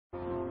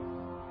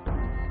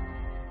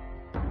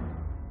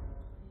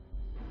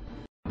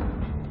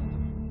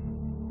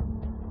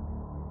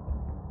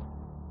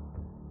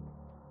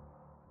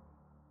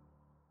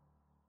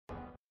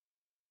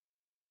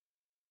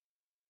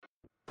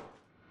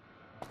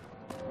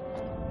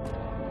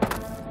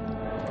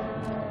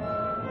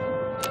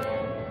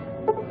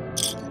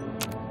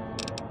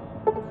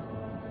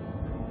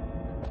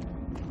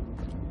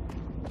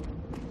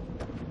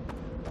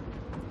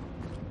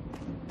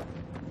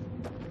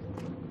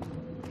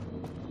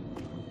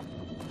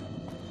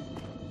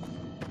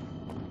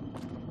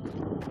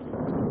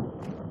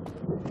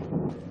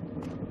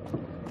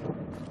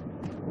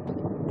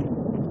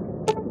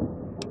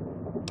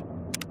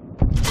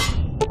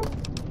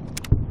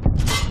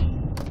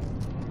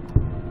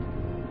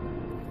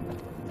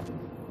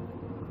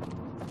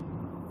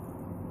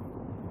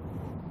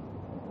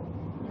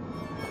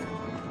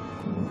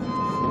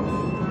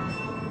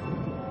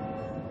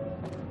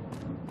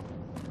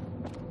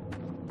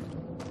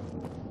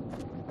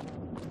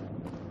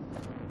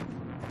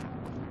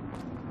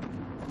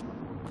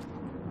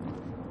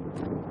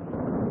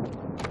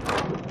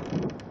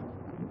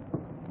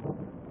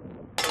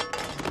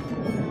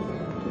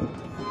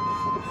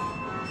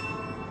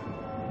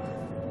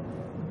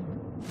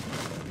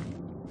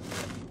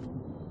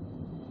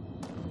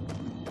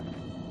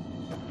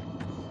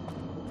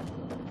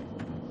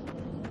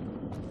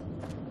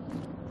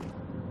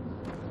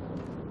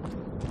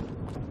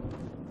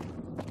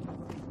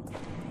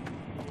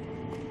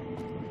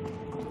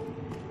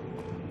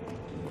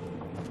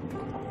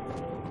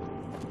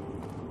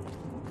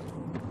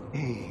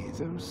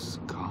those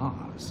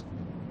scars?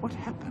 What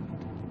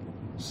happened?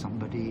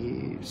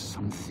 Somebody,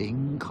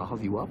 something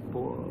carve you up,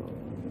 or...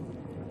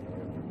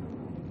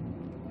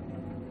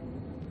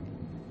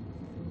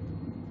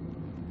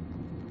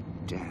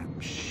 Damn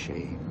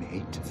shame.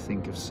 Hate to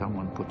think if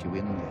someone put you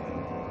in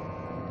there.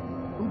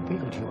 Who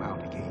bailed you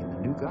out again?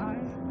 The new guy?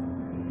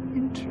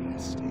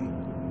 Interesting.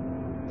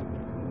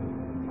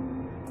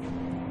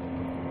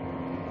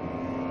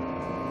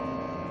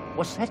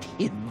 Was that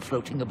him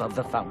floating above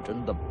the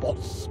fountain, the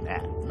boss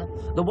man?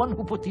 The one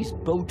who put these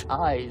bow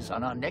ties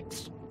on our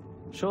necks?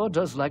 Sure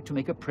does like to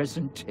make a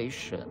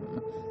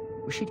presentation.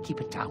 We should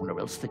keep it down, or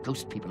else the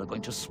ghost people are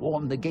going to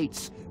swarm the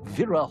gates.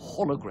 Vera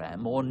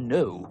hologram or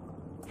no.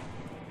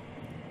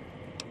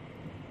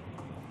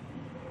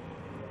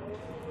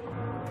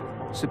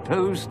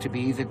 Supposed to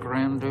be the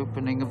grand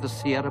opening of the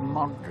Sierra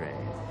Madre.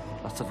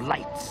 Lots of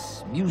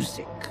lights,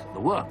 music, the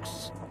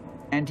works.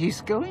 And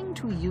he's going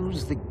to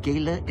use the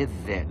gala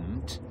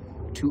event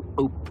to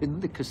open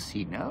the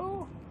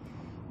casino?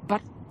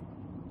 But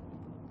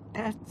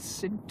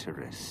that's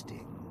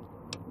interesting.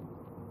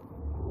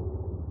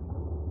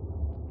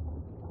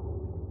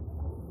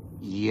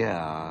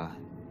 Yeah.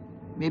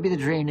 Maybe the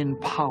drain in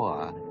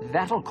power.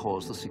 That'll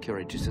cause the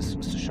security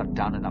systems to shut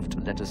down enough to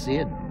let us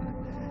in.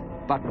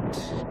 But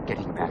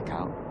getting back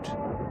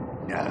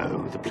out?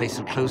 No, the place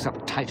will close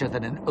up tighter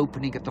than an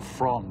opening at the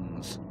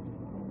Fronds.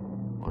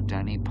 Or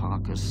Danny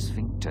Parker's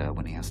sphincter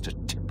when he has to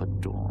tip a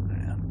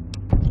doorman.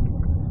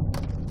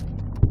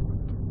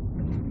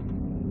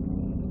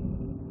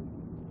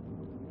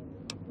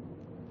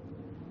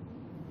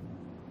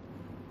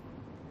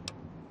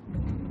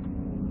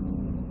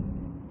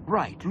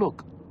 Right,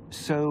 look.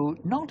 So,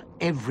 not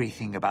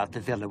everything about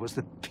the villa was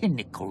the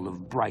pinnacle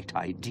of bright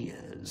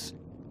ideas.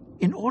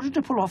 In order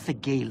to pull off the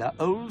gala,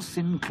 old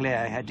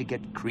Sinclair had to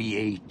get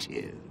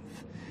creative.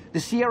 The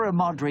Sierra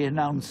Madre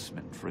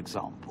announcement, for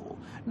example.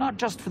 Not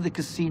just for the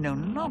casino,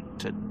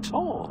 not at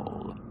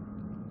all.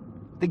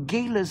 The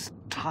gala's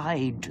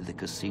tied to the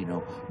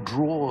casino,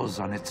 draws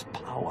on its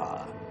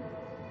power.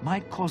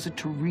 Might cause it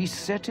to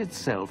reset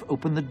itself,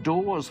 open the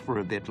doors for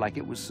a bit like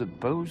it was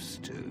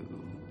supposed to.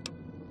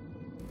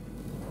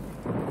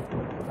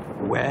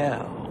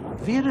 Well,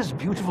 Vera's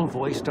beautiful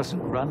voice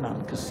doesn't run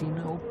on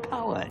casino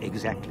power,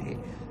 exactly.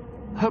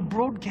 Her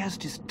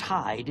broadcast is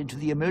tied into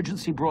the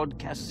emergency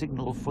broadcast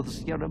signal for the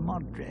Sierra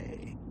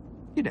Madre.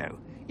 You know,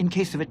 in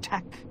case of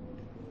attack.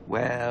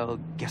 Well,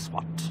 guess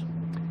what?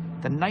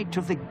 The night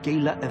of the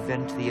gala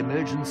event, the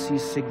emergency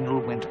signal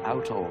went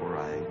out all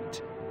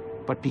right.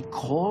 But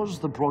because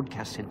the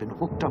broadcast had been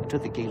hooked up to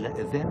the gala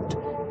event,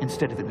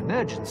 instead of an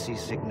emergency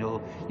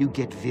signal, you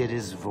get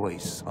Vera's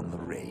voice on the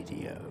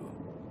radio.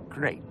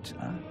 Great,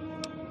 huh?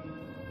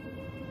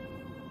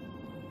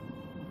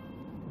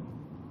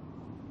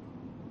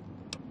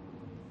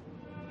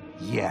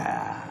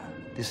 Yeah,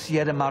 the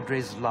Sierra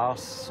Madre's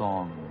last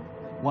song.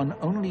 One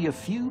only a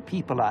few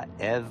people are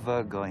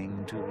ever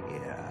going to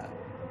hear.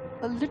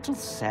 A little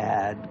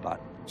sad,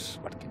 but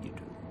what can you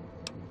do?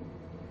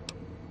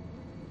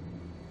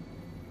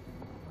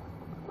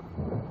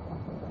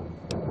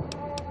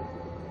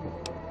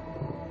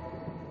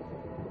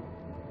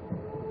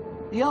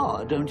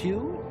 Yeah, don't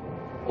you?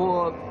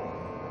 Or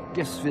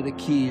guess Vera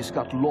Keys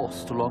got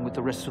lost along with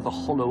the rest of the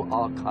hollow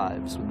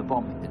archives when the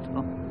bomb hit,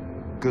 huh?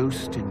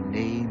 Ghost in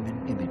name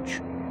and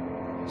image.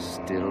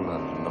 Still a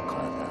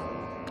looker, though.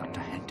 Got to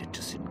hand it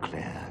to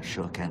Sinclair.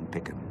 Sure can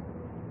pick him.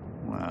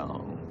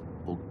 Well,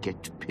 or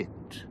get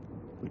picked.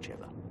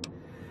 Whichever.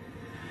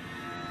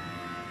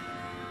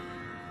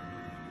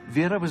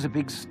 Vera was a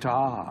big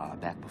star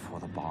back before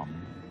the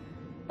bomb.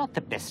 Not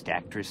the best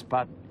actress,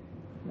 but,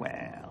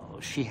 well,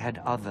 she had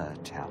other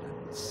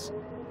talents.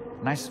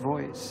 Nice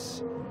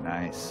voice,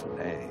 nice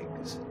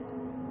legs.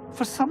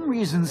 For some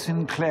reason,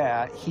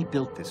 Sinclair, he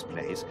built this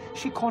place.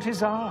 She caught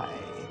his eye.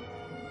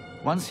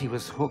 Once he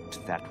was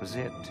hooked, that was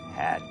it.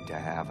 Had to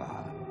have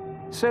her.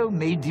 So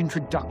made the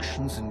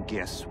introductions, and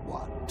guess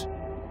what?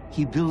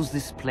 He builds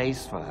this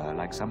place for her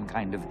like some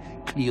kind of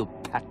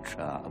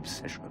Cleopatra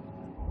obsession.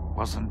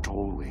 Wasn't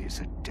always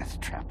a death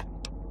trap.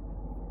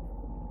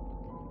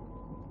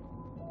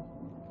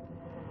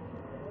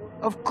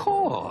 Of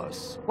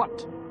course.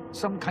 What?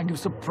 Some kind of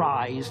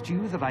surprise to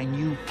you that I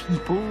knew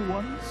people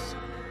once?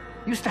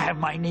 Used to have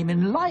my name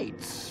in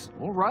lights,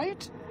 all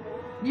right?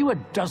 Knew a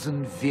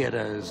dozen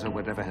Veras, or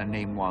whatever her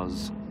name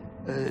was.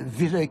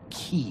 Vera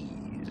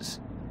Keys.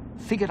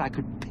 Figured I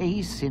could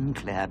pay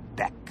Sinclair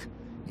back.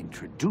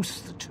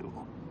 Introduce the two.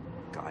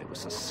 Guy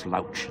was a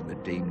slouch in the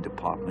dame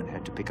department,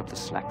 had to pick up the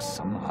slack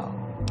somehow.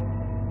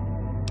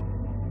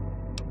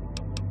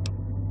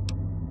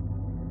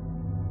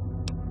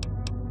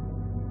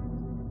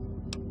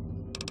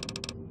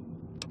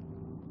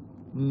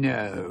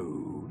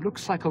 No,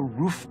 looks like a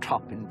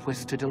rooftop in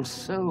Puesta del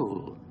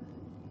Sol.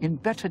 In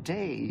better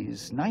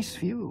days, nice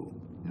view.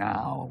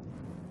 Now,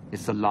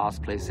 it's the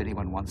last place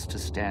anyone wants to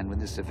stand when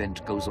this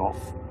event goes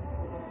off.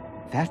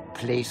 That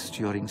place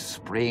during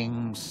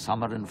spring,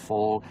 summer, and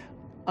fall,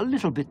 a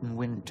little bit in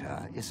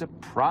winter, is a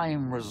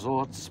prime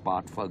resort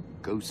spot for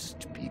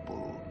ghost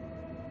people.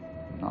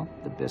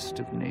 not the best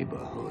of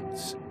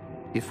neighborhoods.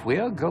 If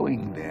we're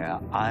going there,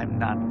 I'm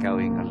not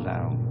going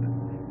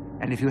alone.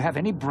 And if you have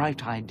any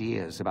bright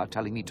ideas about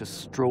telling me to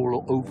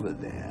stroll over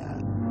there,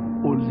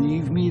 or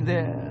leave me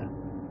there,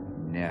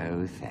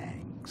 no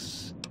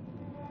thanks.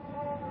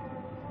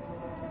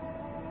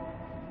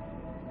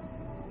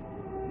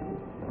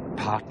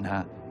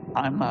 Partner,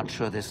 I'm not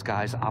sure this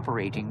guy's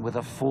operating with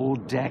a full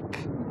deck.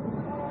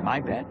 My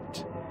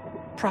bet?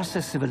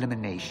 Process of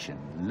elimination,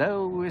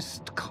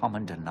 lowest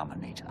common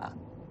denominator.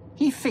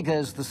 He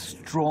figures the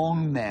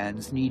strong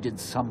man's needed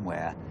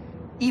somewhere,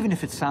 even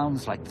if it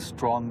sounds like the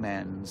strong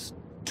man's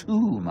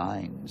two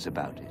minds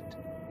about it.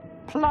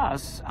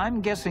 Plus,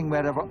 I'm guessing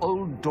wherever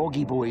old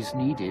doggy boy's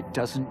needed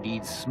doesn't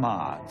need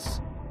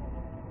smarts.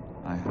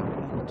 I hope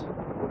not.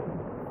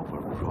 Or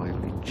we're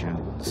royally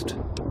jonesed.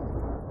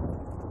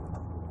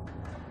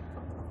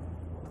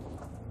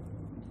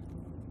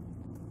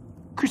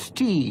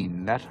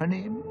 Christine, that her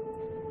name?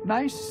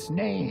 Nice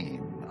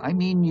name. I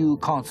mean, you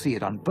can't see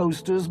it on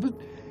posters, but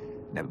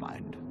never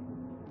mind.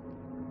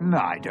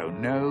 I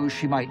don't know.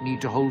 She might need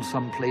to hold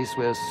some place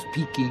where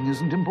speaking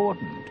isn't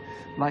important.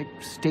 Like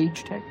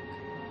stage tech,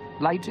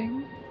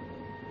 lighting.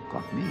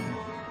 Got me.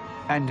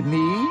 And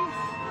me?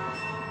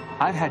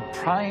 I've had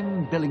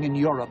prime billing in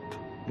Europe,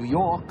 New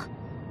York,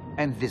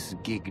 and this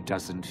gig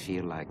doesn't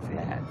feel like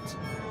that.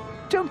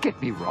 Don't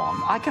get me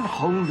wrong, I can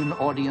hold an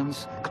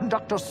audience,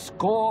 conduct a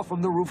score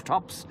from the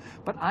rooftops,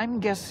 but I'm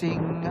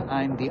guessing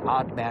I'm the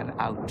odd man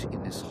out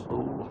in this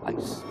whole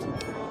heist.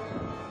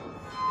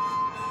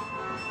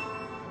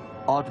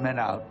 Odd man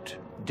out,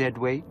 dead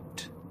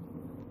weight.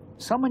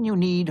 Someone you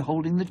need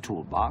holding the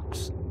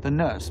toolbox, the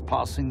nurse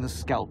passing the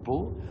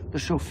scalpel, the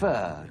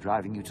chauffeur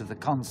driving you to the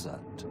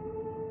concert.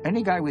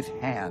 Any guy with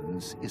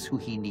hands is who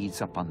he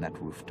needs up on that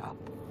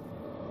rooftop.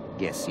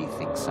 Guess he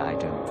thinks I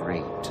don't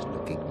rate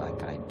looking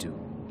like I do.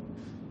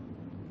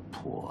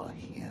 Poor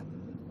him.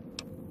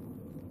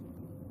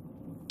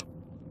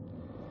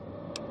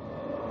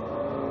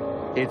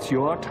 It's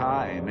your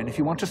time, and if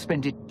you want to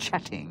spend it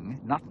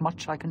chatting, not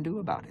much I can do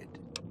about it.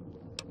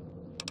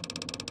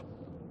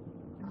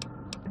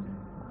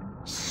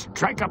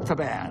 Strike up the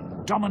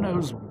band.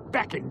 Domino's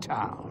back in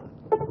town.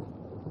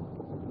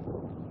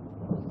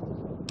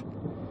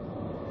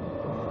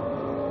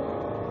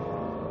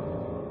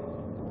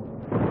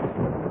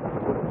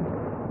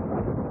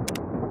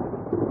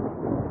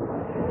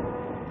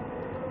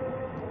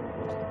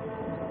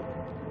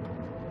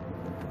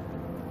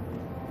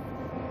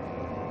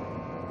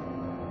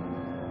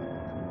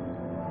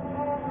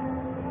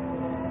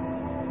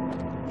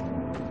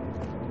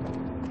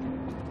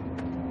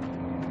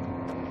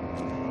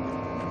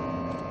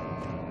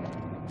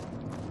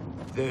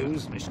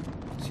 Those missions.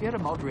 Sierra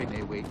Madre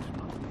may wait,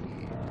 not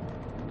me.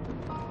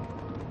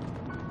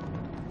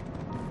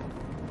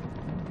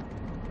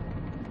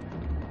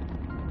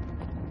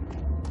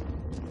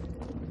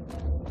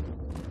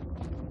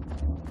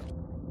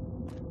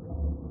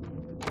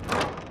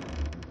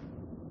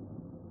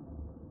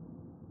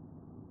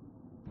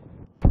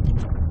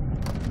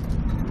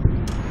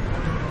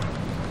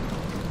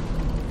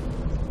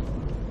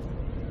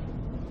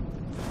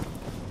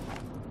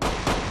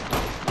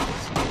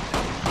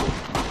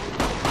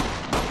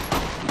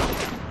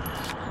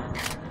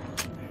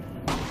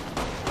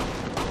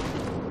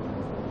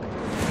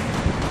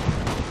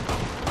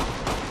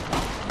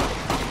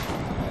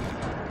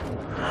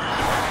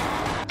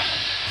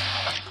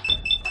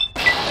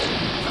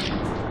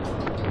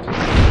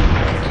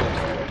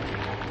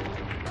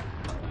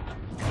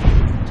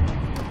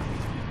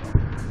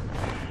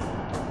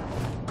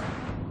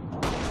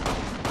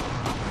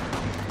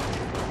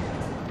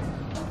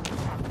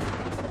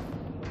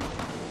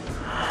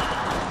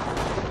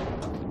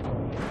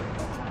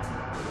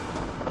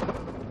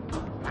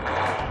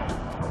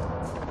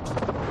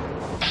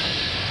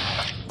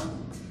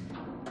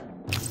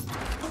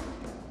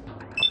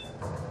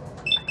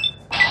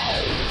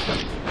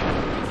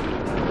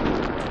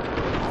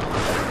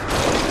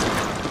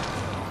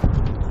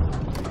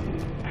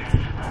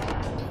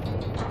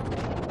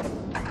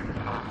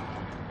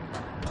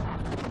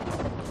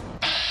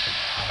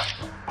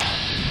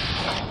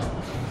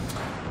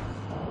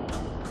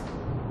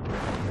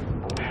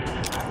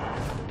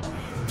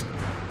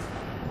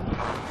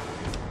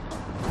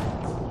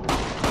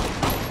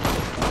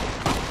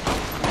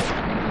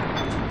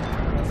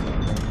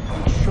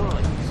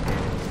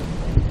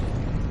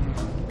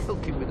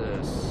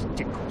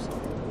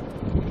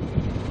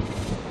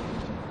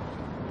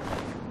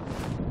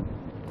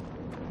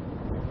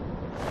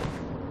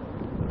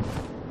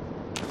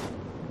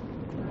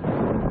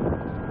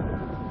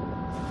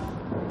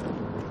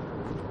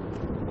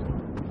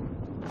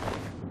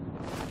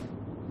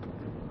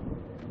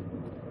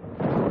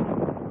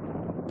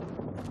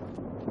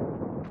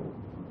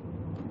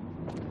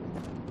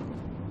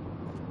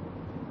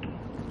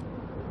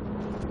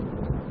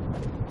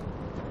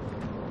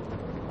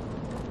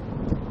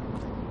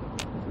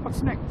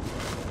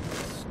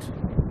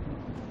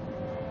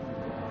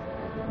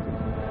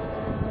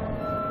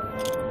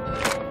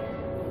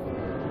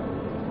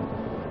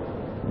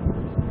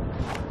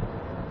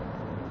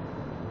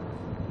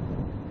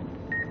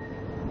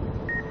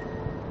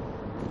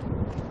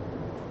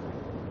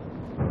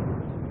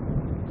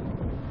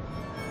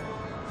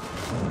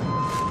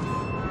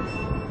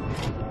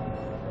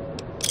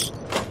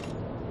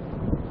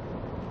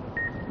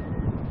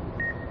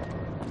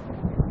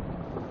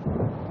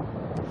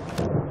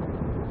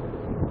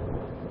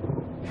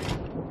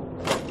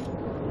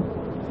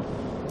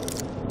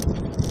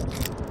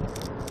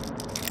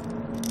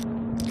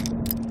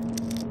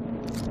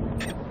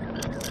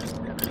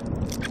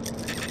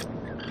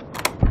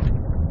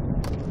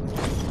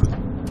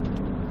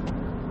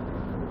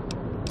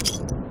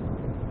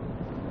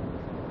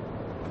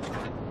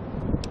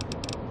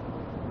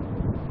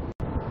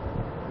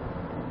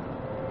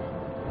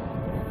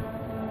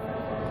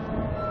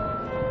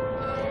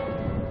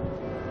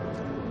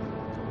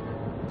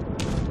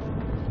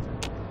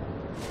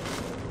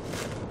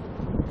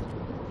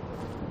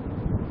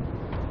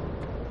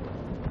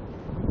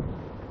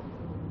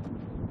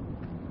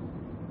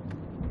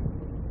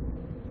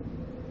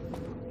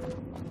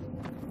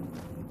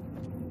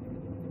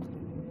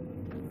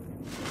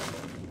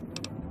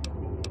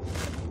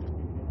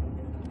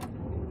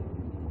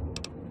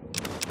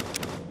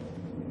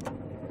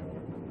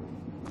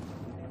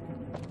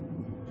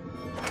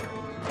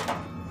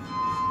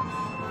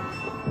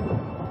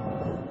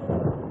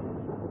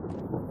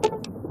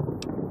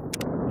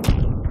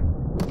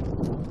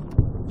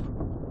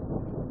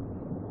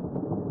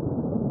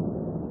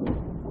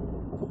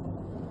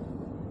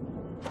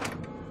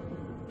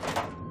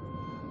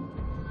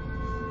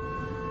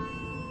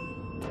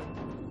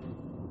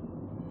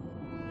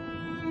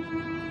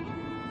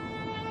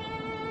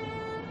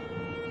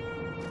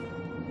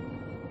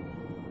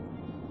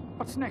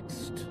 What's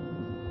next?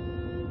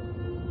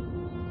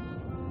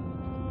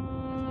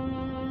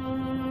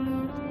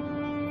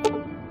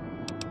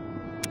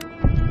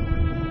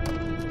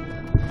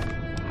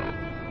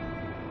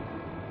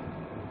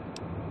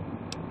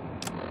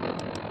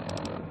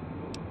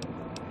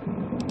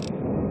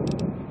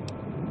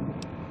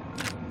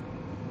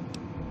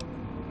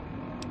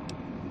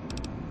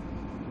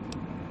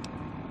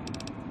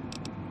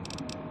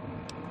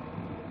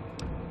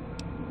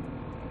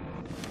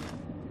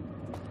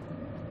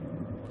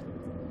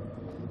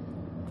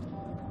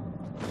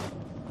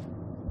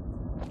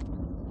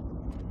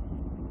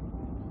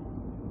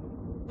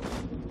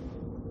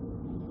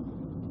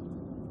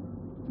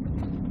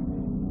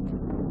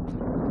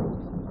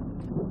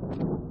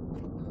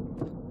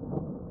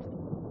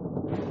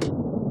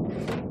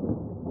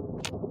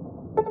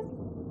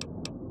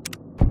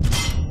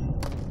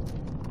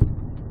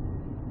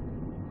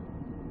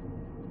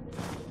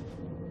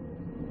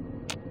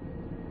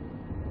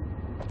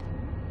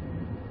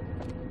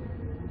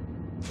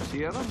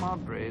 Sierra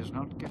Madre is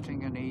not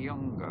getting any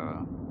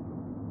younger.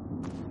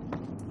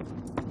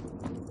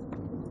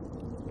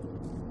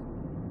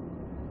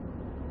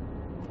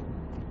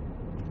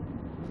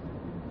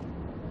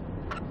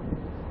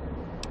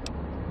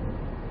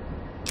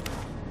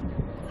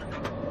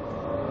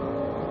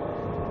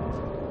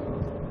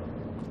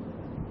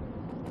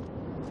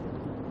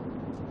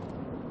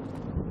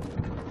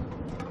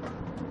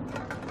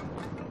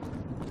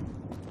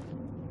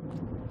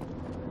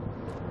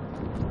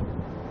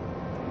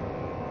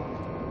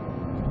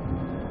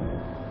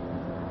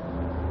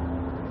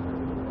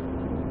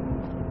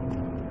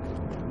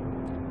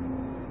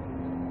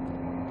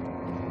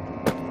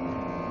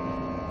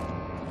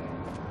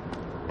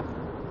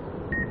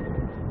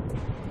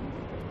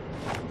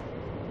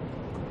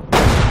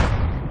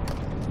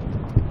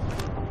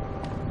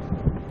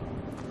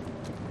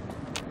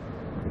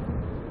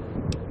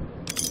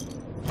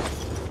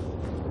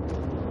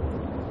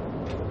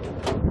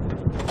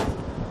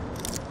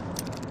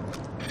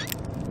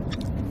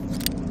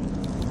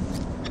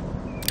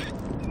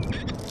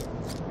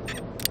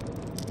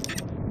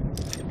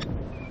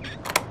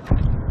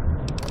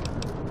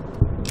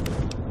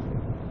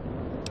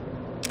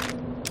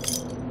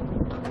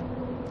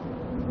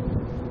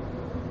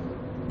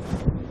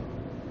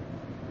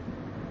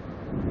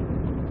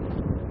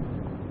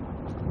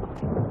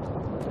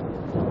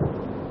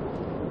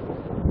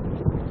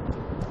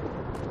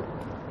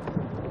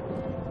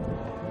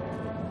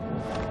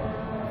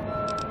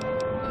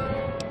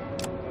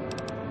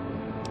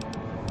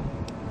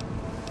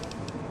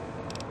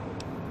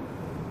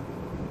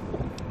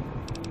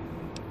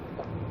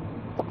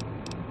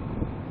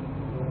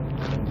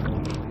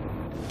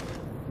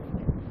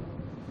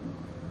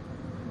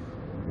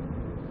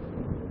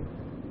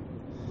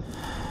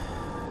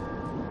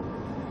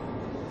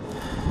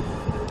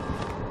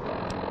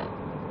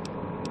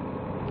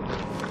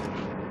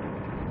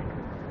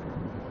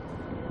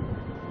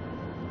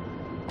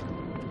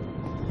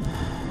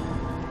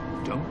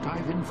 Don't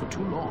dive in for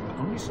too long.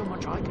 Only so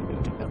much I can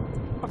do to help.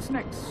 What's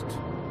next?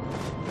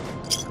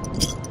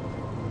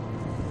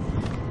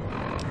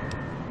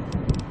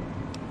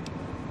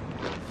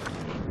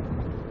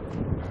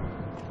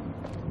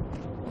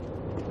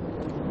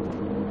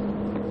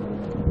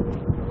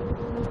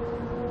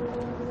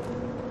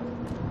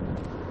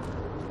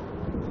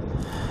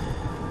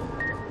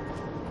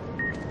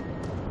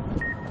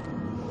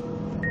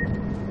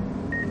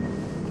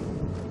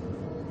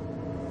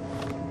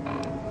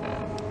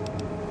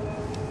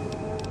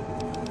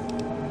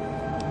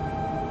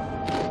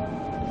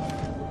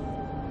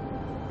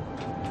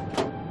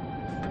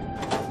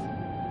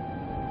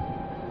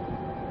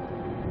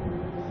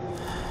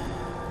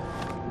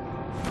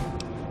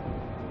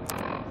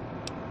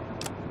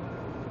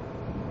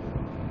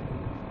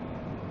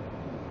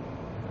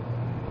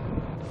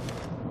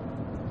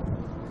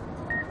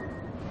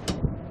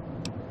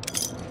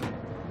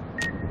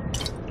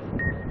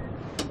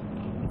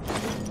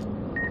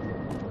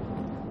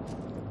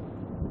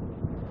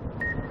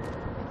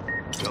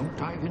 Don't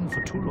dive in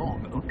for too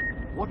long.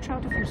 Watch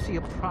out if you see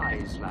a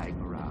prize lying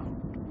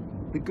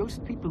around. The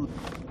ghost people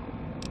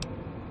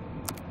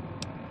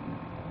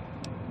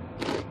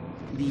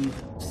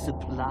Leave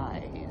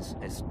supplies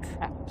as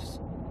traps.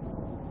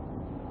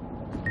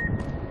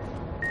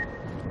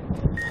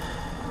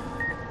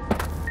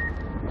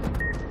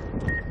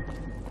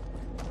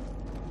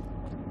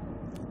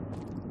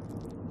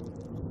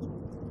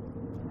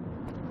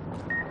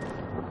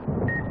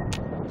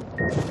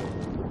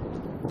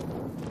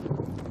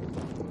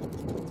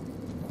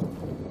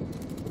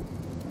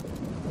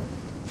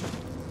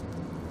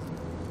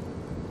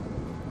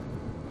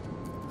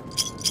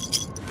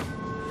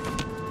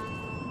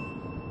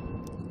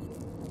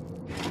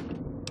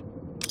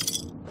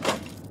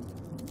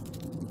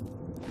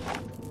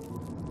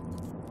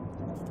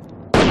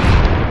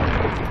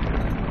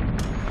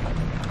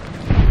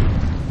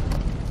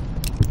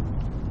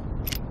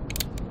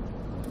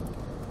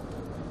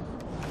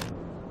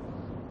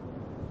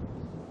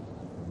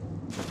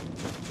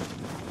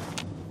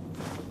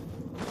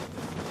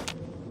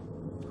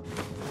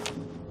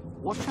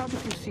 Watch out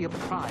if you see a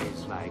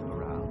prize lying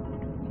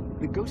around.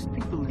 The ghost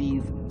people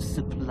leave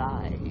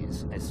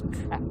supplies as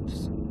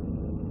traps.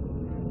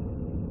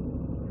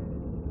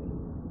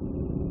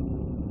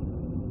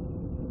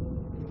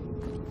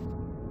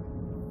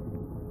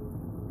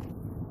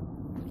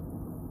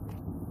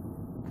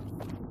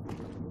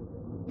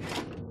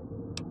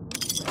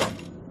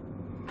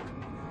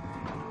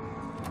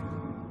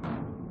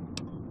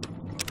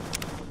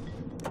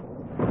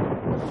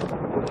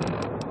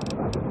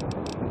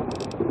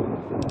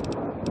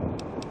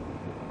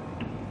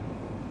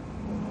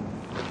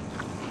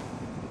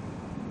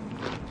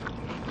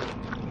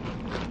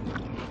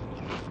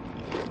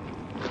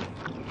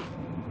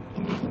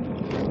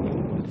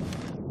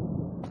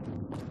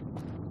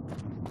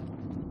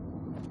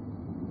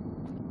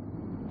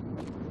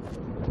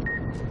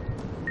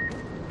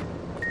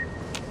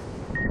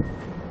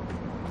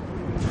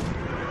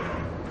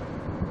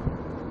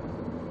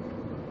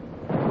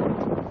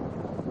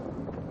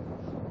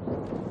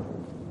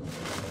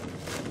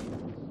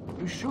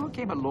 You sure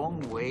came a long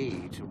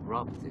way to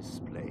rob this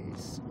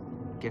place.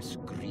 Guess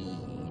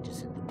greed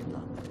is in the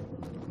blood.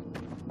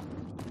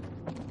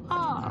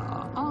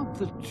 Ah, aren't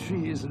the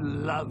trees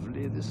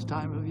lovely this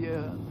time of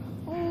year?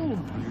 All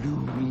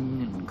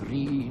blooming and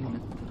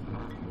green.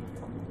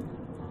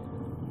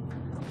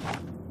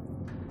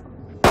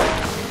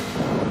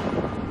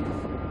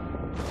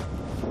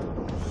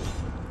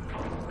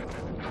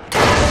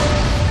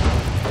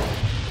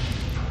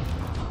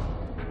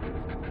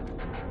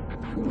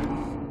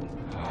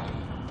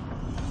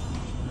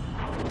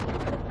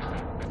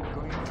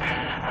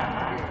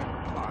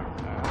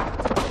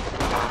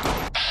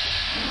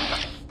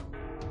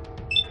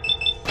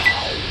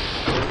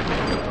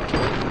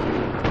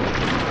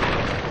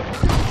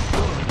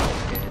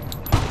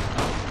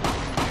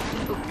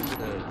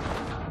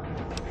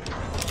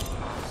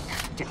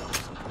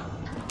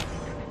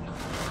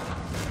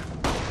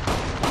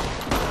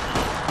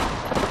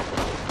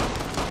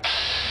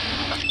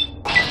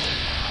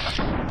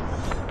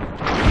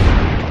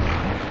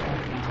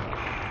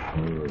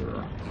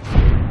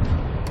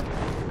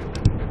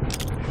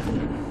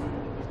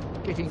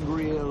 Getting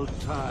real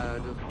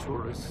tired of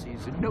tourist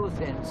season. No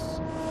offense,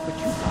 but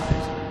you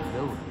guys are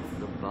blowing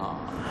the bar.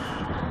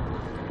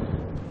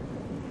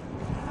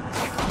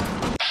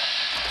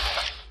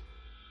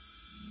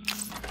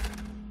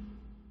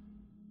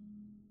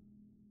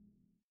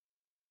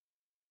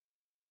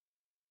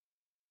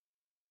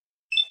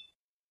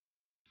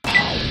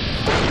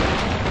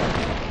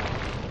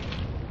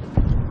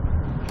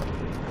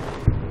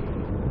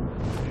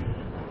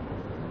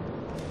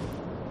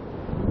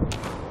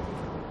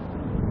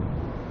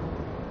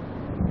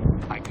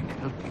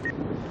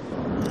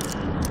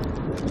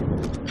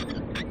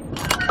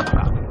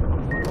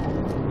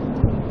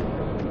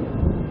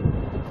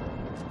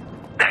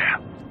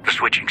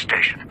 Switching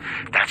station.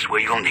 That's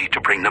where you'll need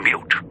to bring the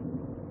mute.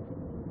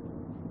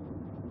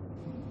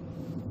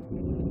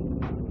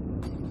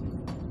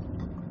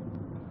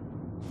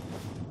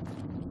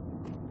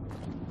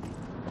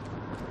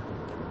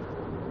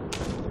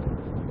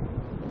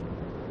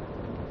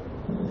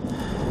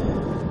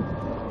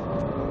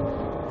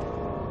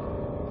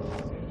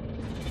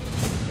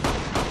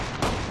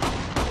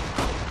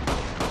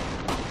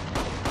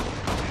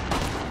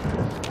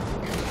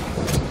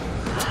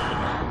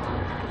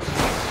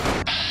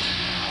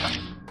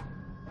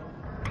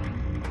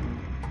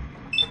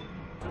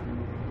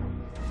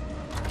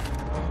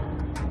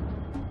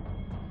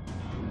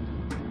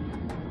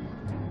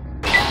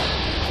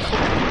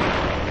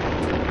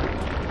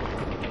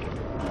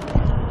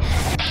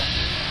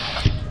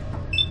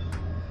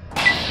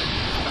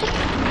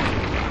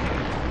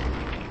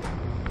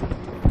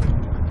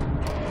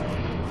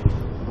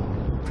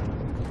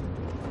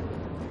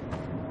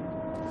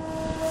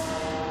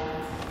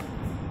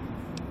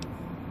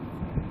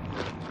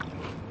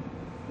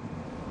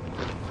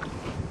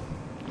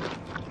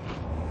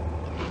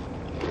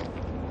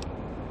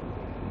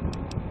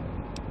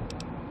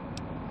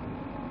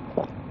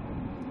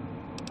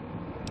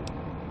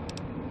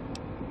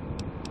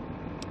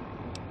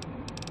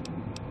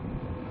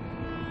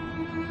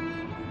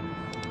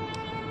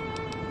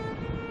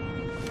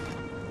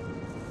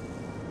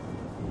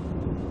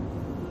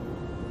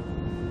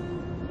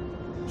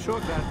 Sure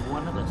glad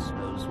one of us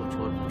knows what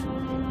you're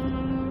doing.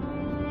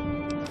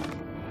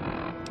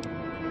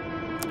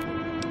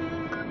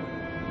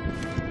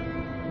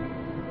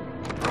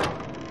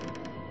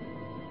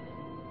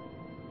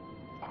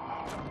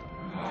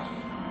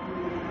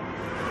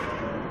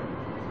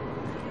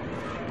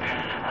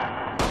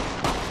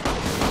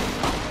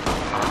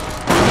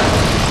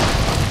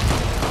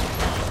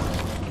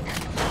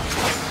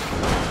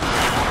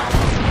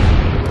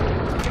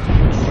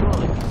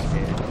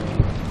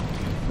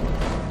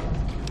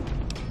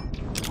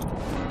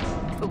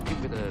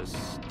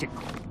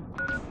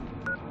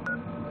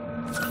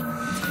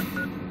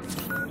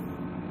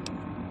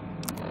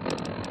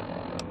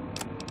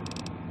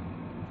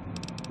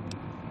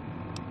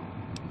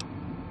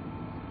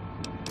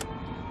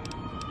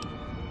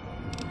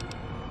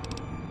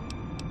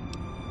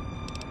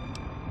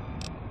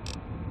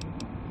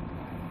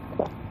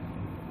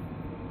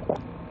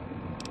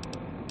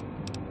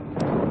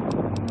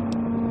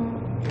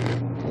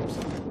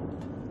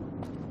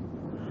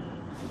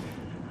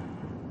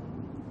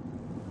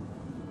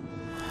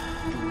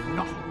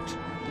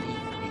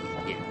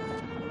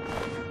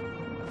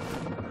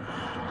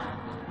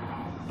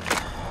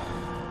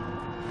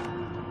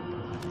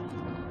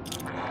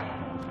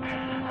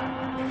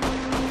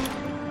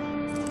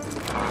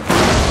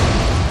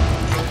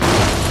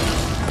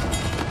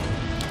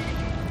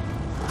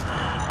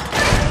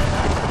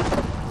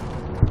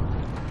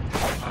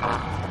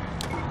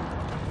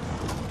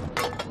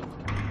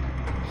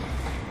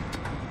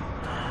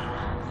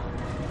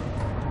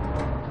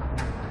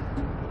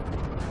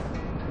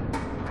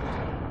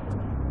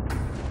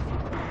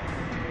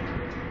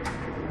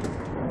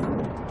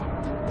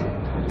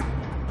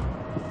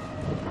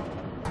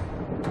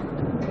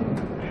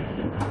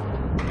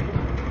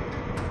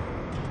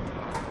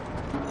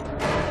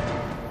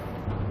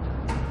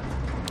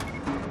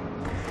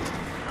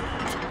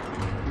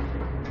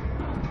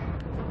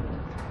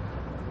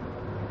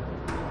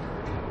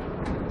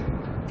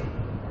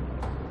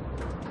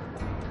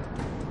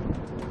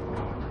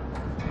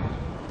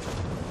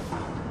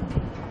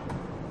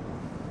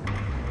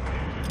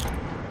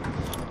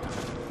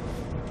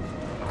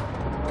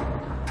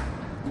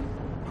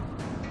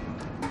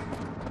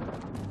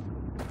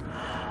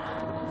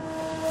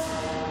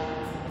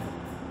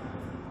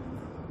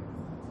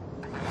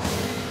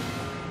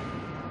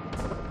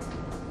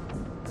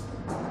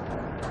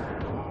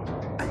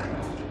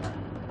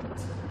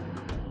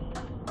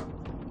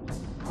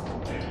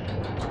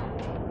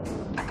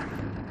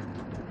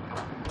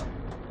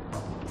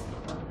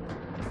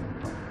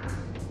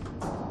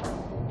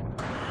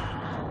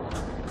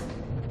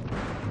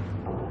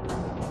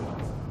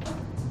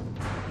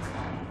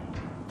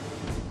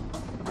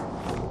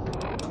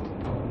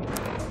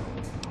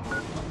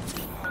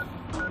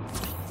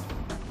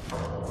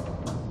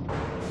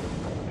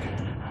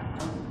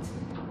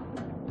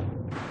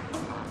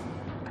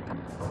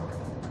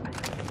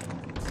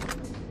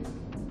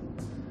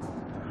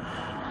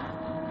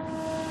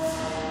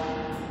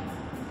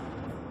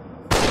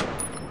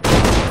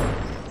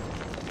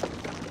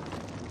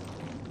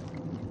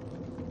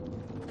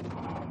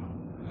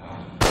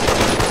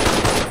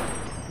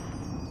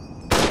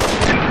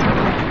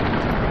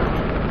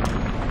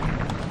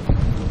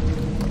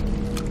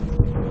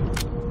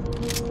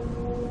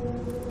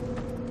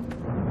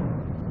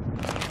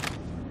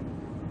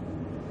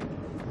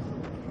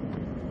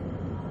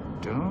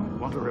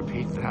 want to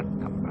repeat that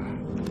number.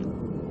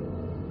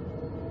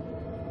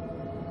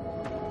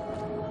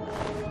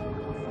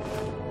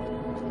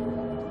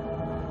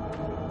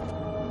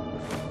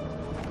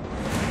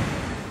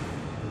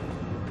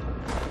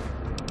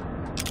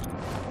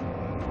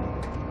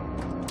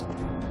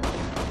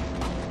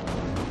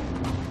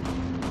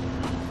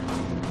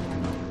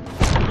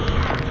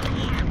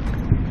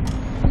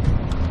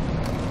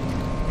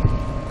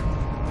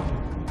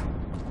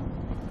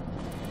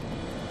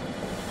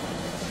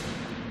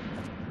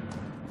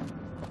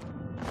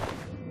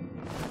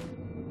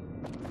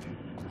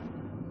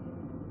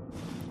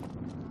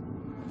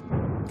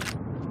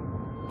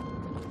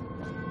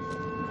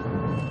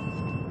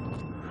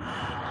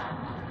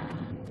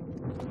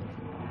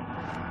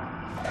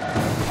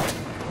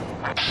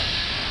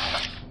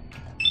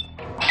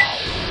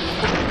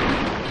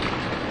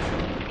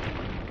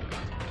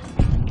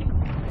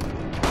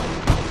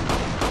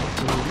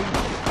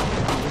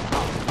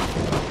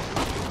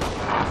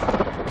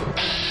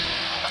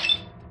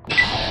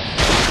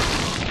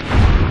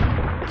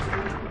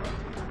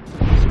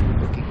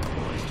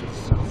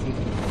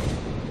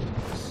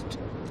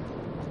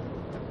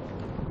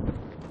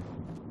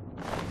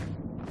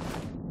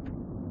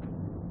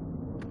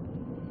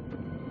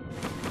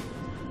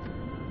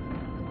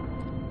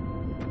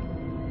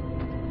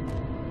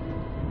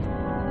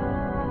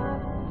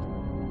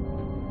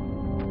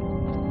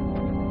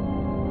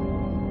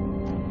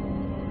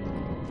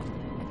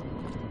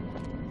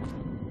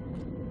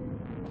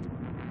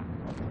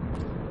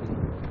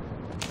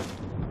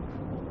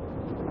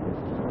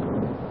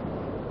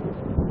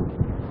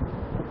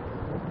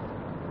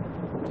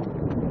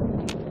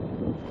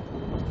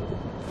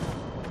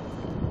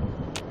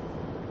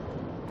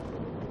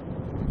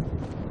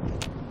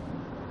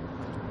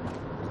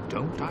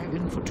 Don't dive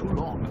in for too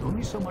long.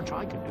 Only so much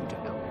I can do to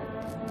help.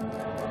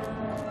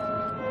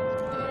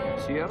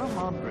 Sierra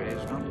Madre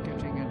is not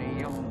getting any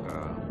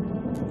younger.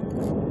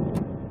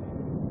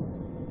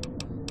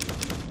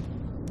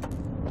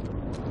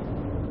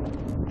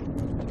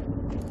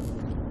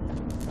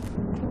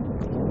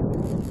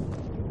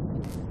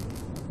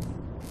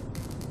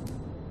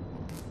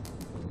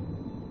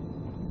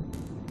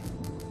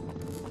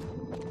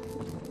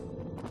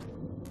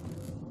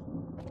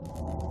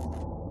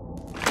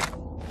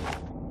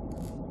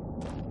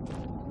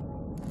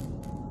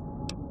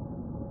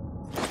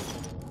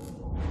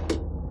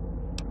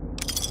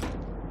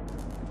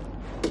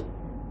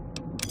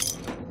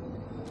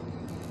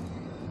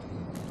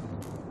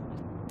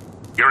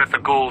 You're at the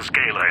Gold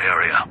Scaler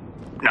area.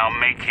 Now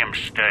make him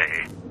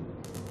stay.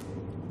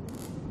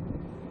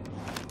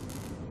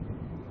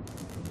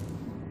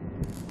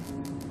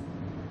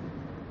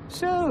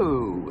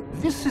 So,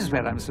 this is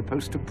where I'm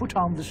supposed to put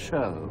on the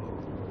show.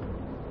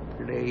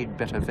 Played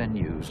better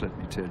venues, let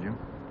me tell you.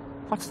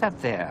 What's that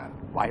there?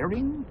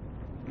 Wiring?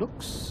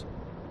 Looks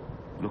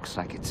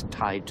like it's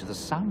tied to the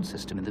sound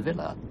system in the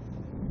villa.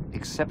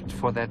 Except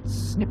for that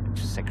snipped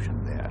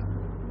section there.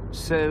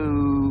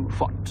 So,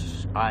 what?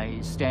 I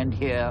stand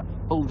here,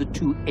 hold the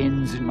two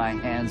ends in my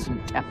hands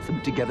and tap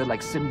them together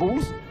like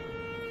cymbals?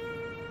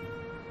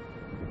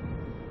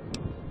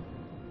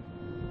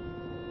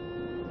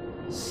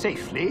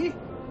 Safely?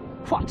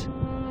 What?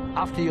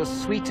 After your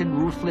sweet and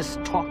ruthless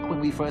talk when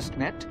we first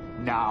met,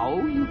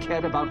 now you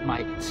care about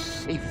my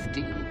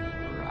safety?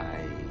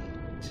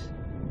 Right.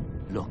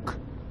 Look,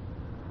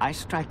 I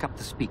strike up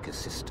the speaker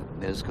system.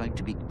 There's going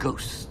to be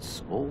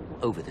ghosts all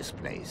over this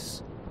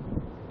place.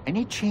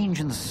 Any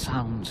change in the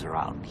sounds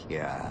around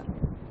here,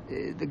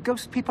 the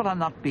ghost people are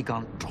not big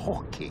on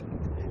talking.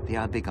 They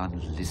are big on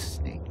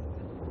listening,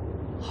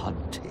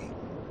 hunting,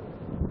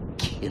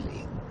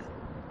 killing.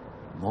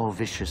 More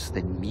vicious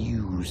than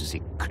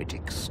music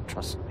critics,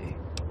 trust me.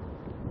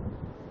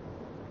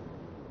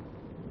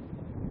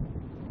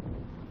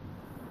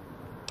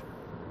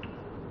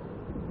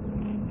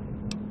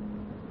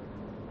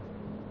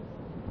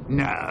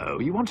 No,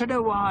 you want to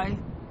know why?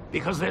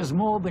 Because there's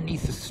more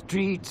beneath the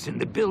streets, in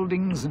the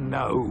buildings, and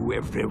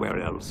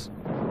everywhere else.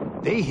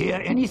 They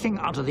hear anything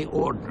out of the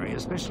ordinary,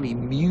 especially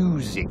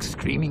music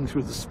screaming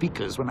through the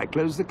speakers when I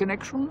close the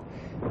connection.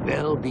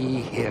 They'll be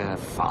here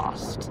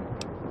fast.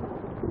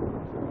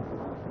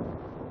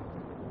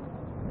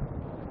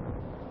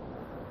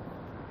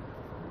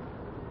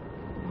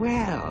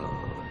 Well,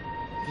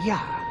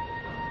 yeah.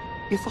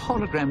 If the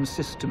hologram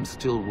system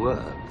still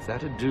worked,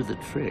 that'd do the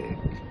trick.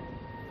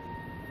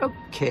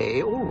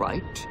 Okay, all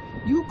right.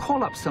 You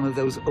call up some of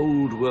those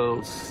old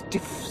world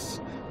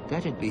stiffs.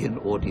 That'd be an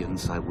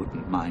audience I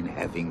wouldn't mind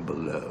having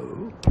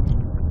below.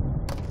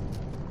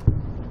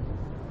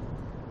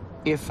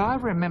 If I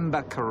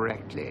remember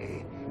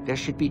correctly, there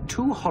should be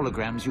 2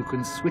 holograms you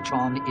can switch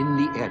on in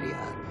the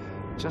area.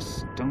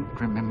 Just don't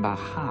remember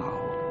how.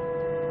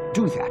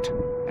 Do that,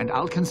 and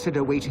I'll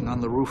consider waiting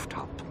on the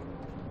rooftop.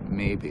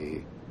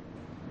 Maybe.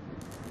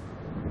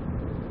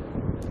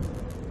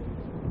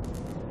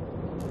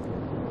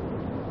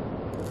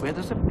 Where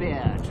there's a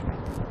bear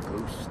track,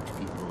 ghost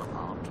people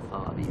aren't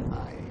far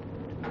behind.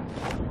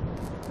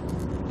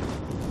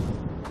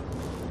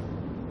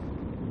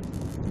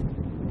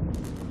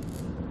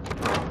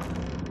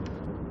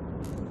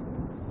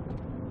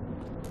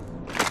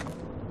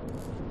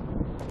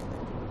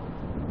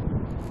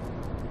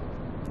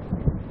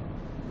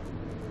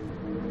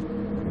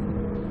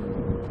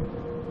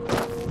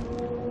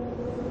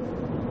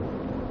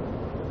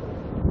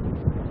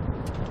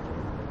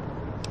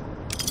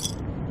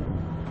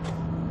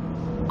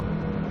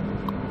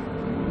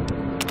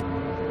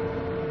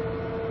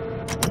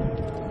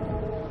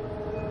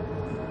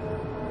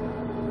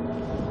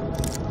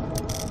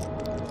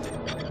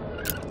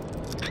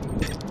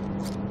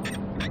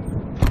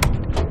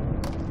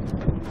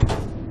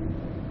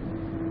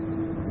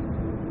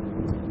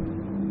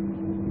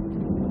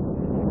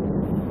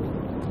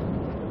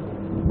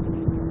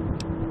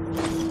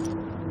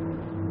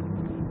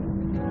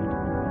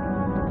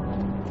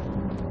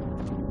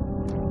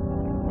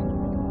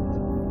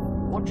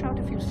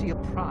 see a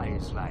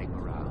prize lying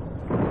around,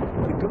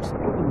 the ghost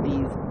will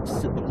leave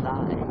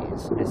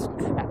supplies as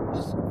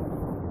traps.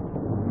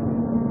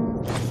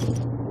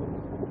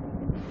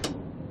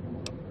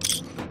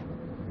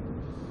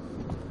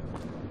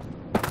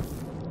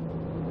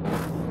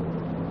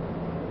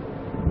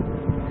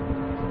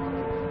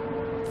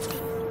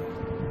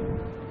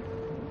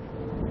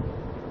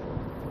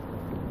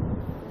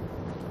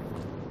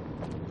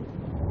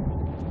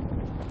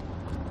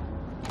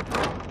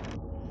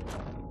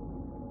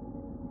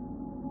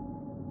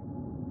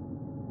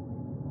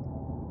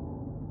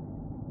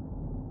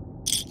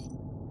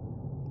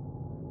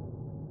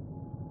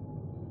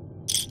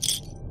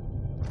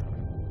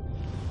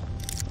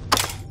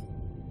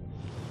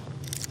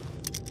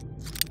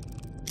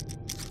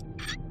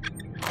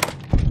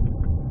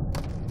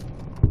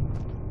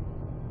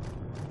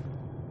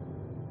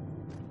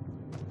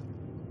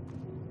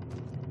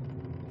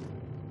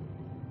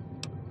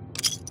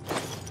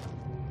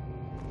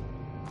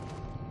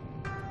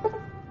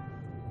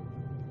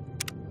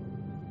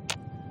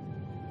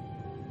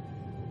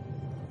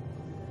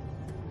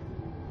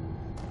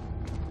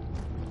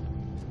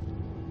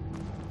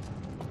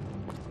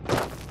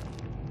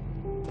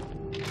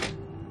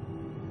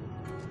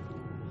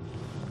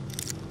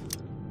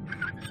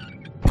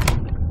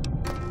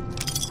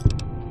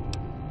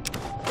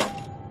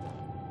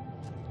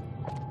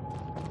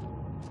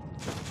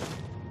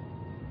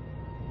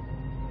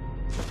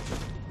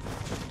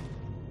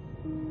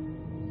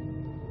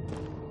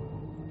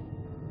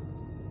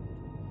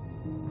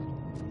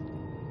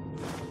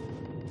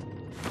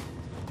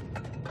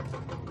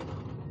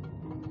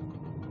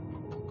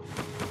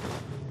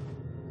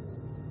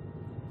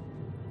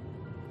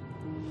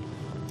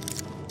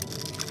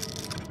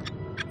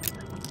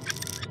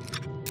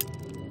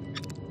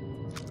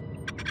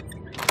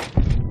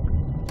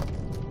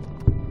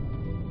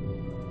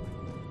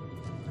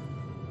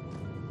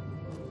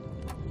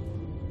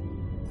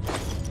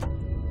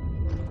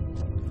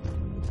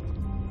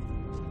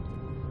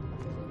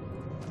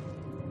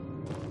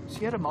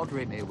 Sierra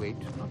Madre may wait,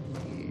 not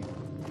me.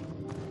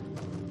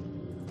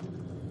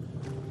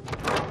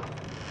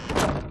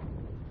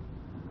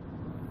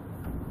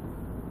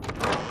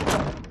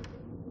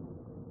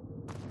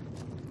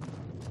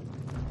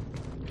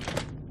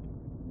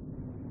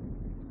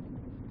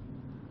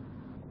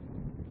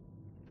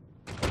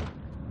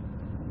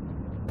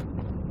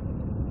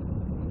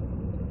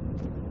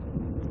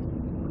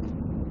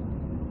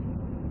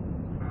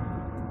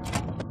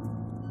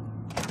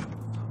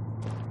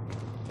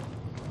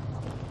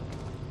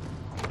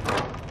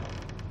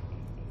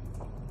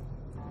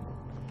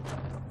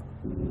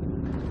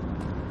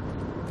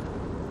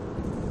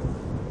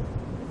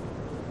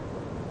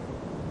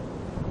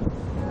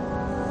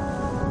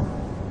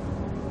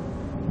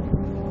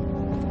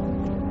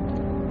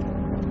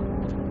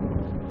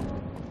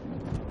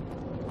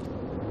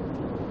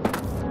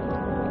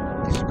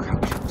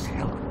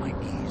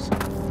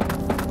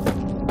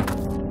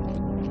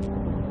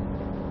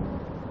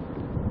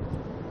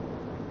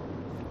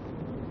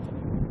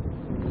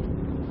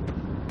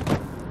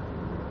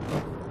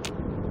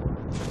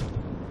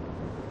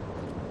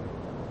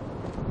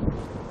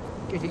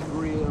 Getting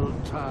real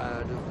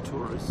tired of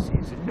tourist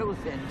season. No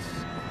offense,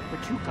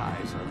 but you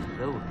guys are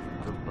lowering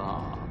the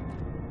bar.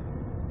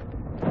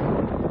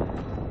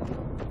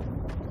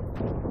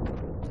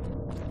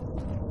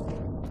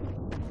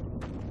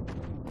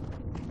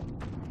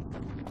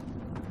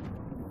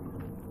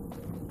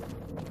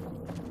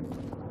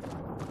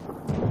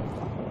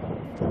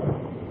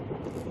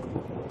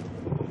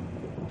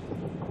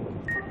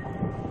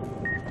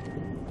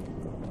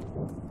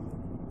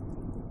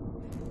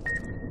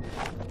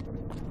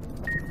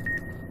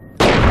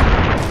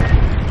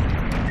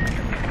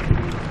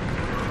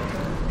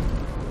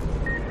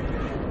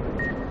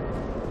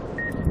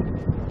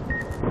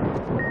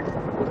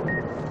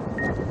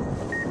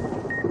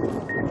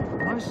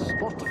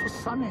 Spot for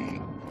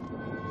sunning.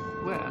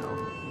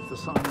 Well, if the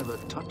sun never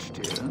touched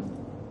here.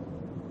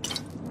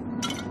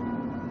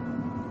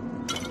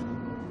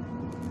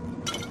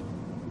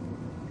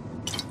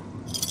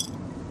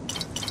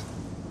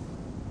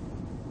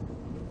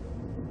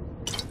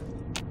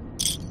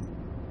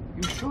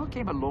 You sure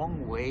came a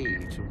long way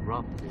to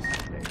rob this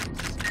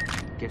place.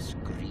 Guess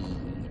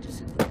greed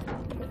is in the blood.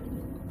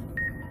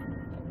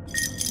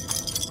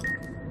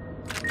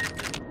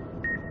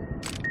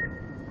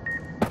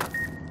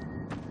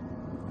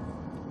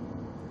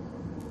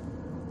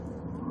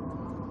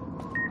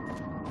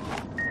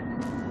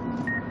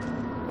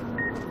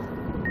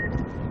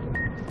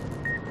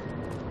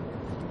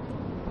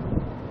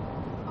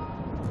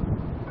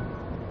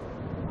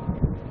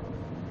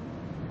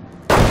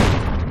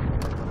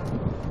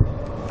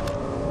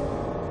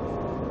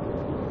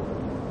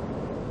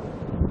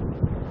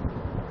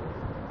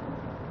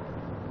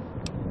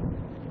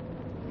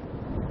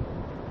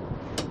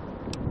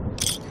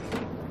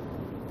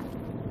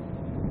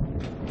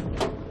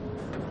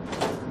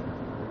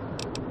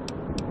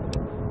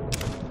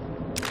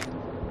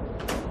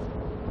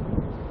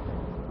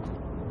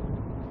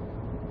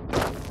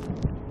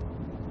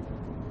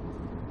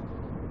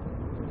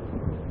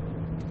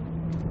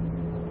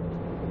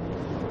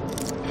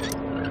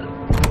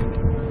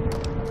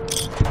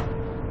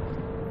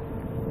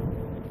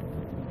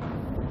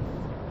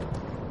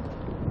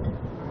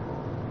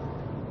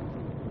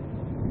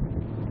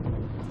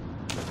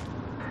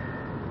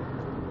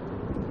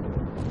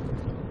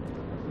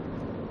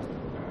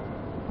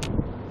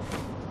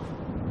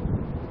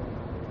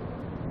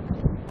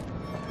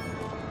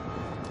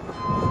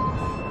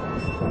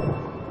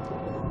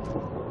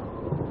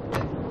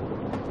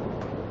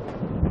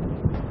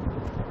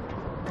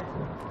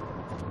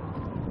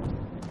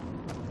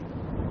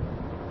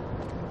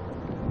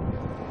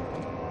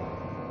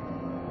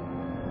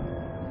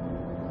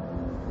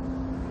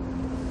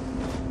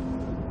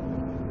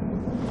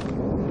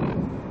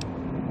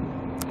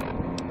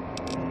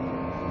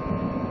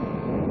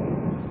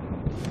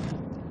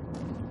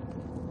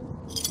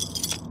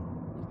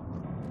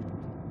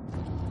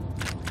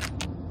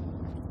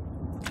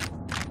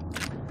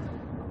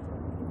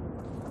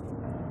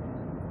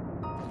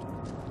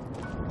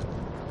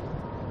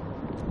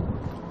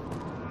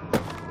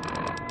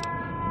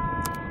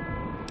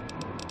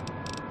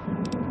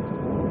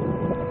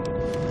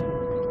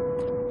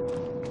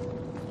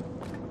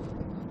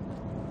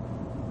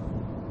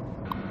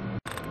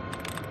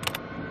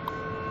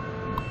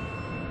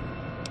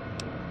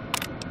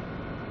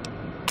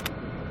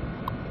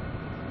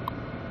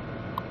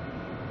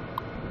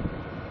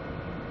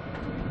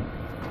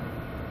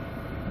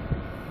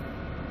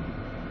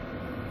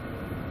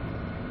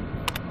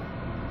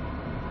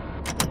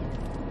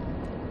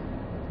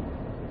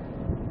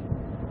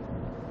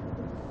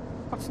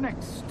 What's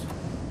next?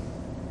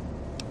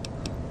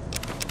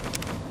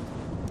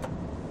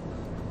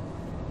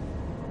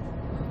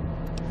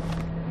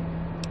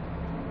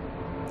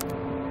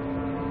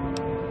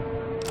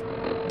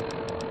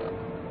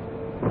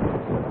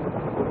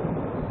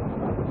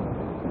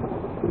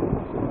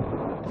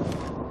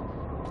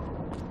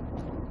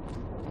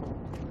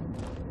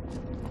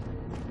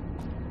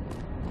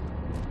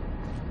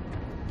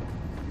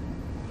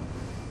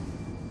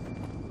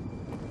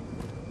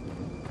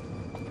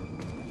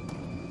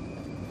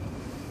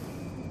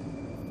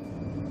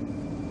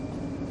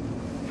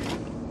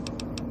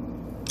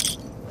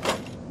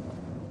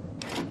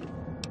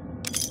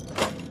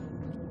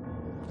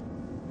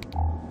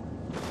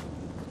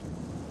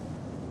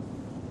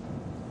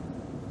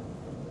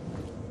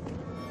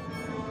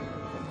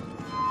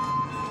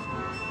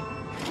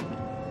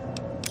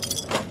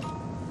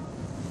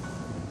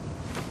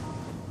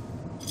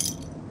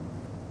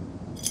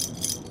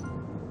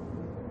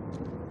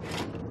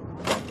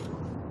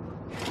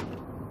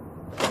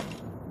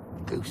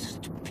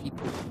 Ghost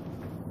people.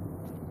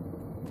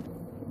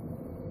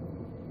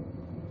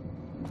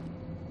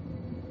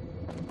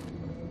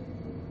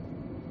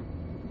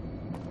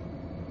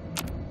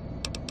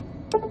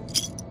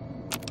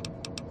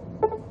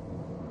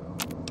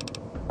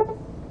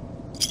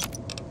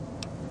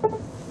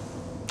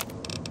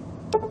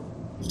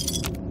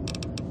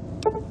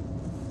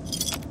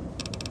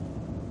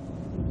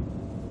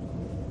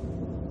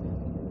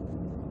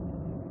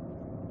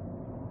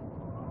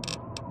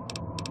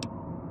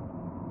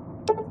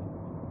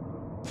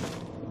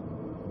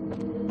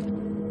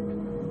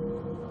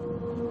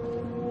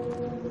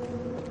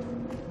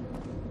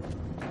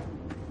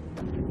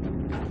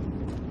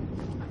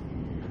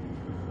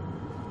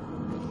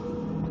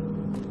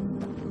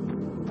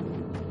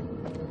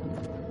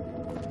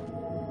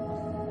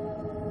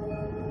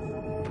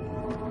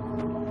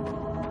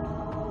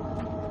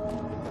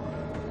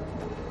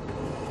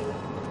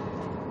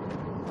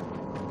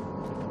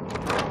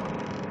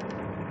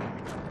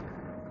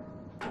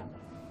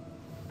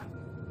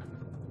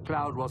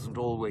 Cloud wasn't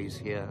always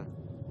here.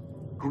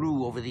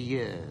 Grew over the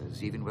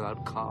years, even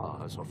without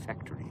cars or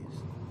factories.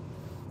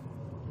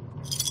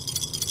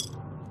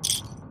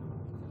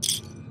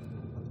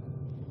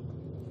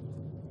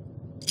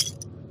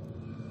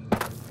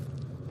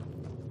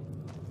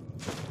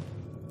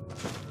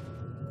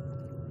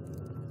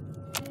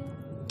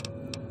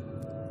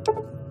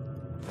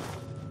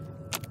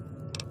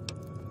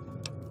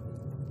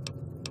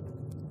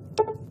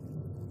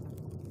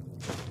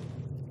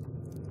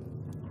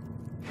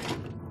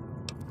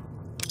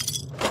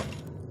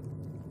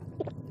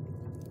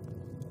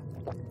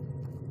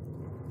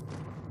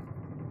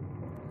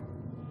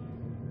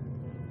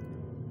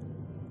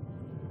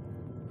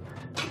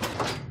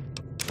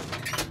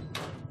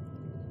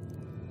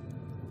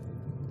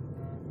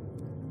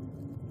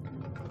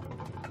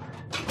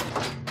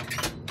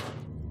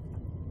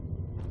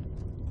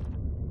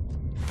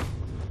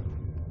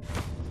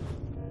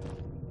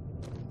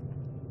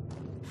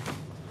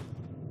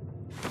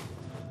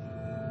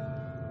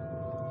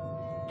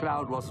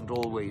 Cloud wasn't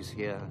always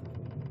here.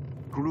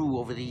 Grew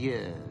over the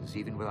years,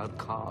 even without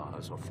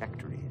cars or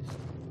factories.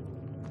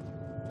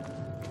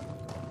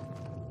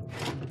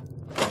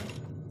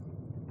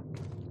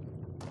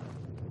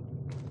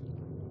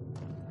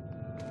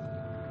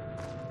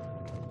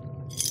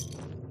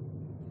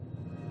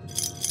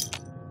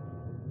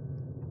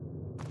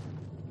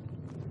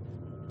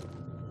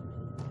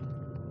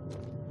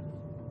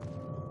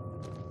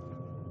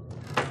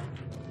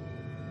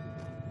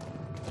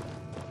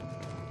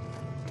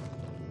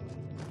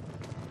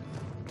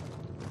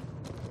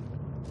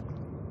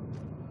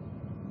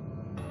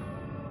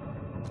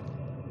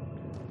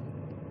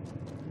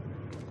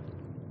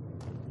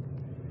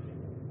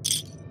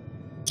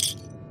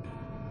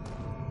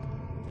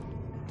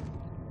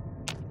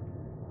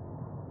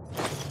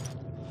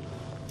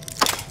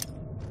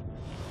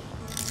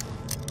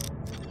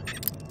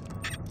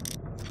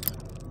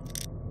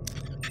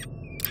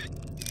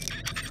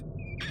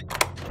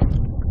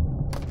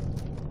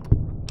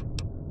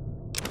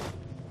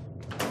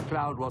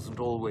 Cloud wasn't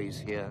always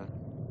here.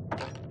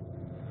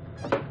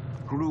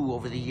 Grew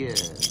over the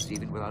years,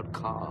 even without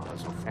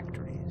cars or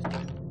factories.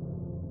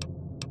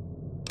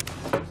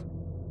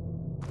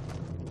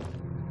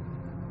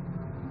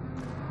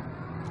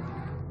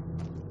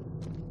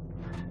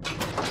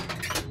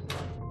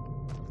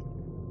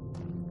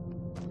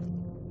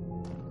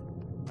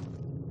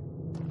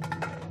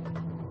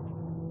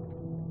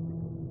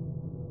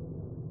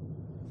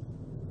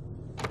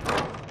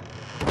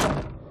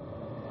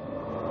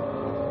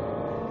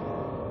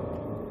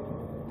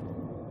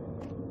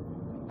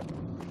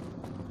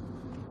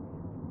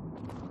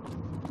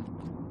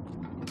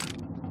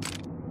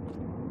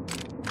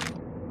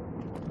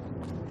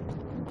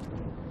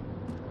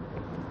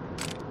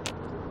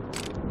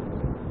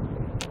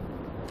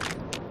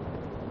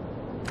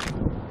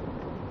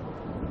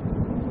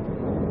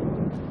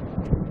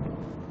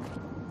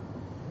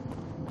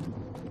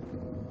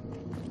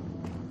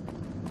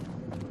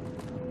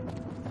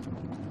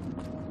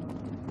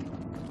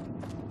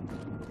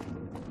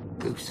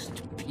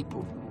 ghost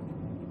people.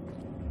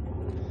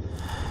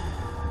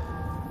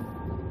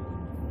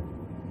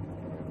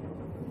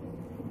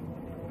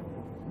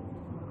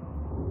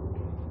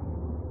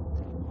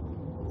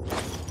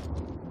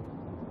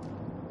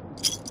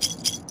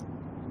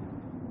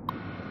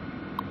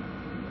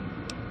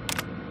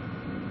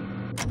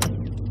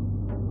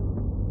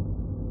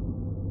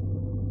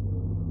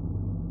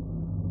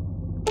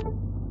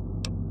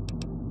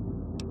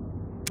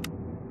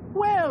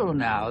 Well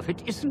now, if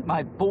it isn't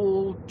my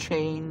ball,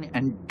 chain,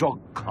 and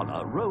dog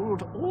collar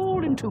rolled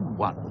all into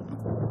one.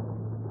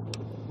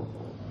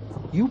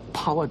 You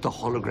powered the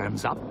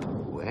holograms up?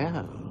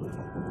 Well,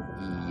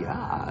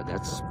 yeah,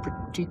 that's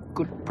pretty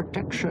good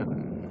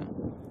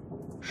protection.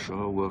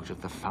 Sure worked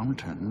at the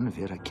fountain.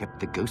 Vera kept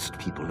the ghost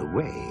people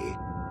away.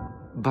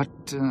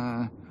 But,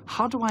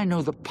 how do I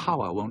know the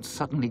power won't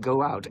suddenly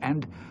go out?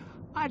 And,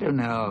 I don't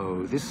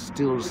know, this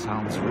still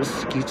sounds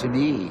risky to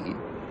me.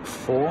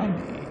 For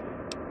me.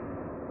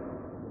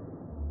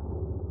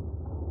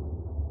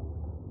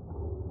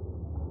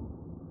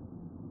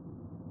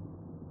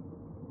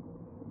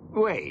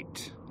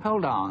 Wait,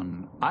 hold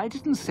on. I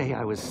didn't say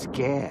I was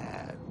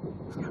scared.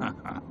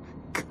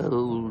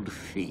 Cold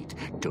feet.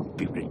 Don't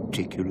be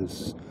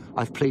ridiculous.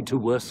 I've played to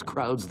worse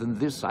crowds than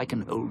this. I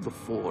can hold the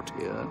fort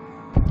here.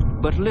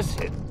 But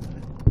listen,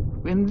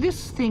 when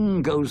this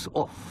thing goes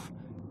off,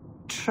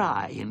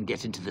 try and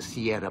get into the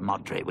Sierra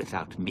Madre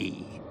without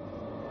me.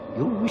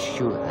 You'll wish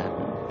you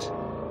hadn't.